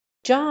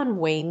John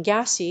Wayne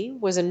Gacy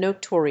was a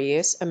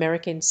notorious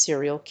American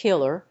serial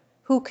killer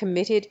who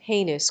committed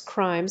heinous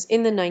crimes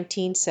in the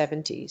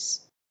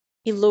 1970s.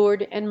 He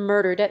lured and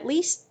murdered at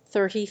least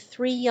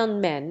 33 young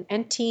men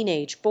and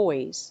teenage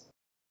boys.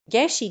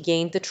 Gacy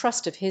gained the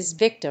trust of his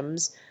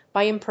victims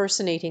by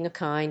impersonating a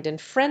kind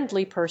and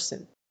friendly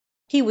person.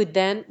 He would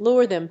then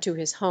lure them to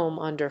his home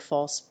under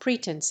false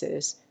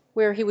pretenses,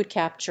 where he would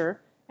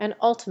capture and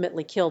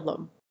ultimately kill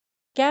them.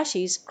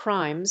 Gacy's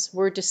crimes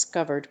were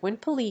discovered when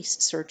police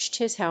searched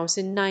his house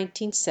in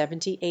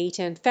 1978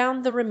 and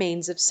found the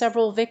remains of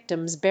several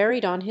victims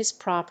buried on his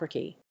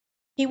property.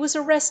 He was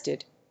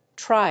arrested,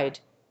 tried,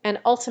 and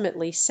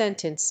ultimately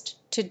sentenced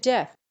to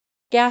death.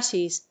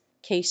 Gacy's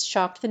case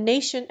shocked the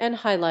nation and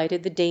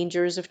highlighted the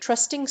dangers of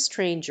trusting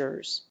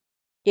strangers.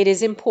 It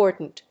is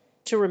important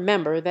to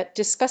remember that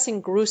discussing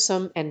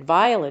gruesome and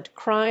violent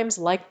crimes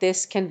like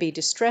this can be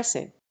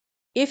distressing.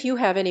 If you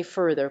have any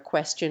further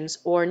questions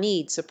or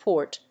need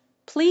support,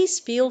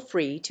 please feel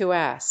free to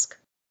ask.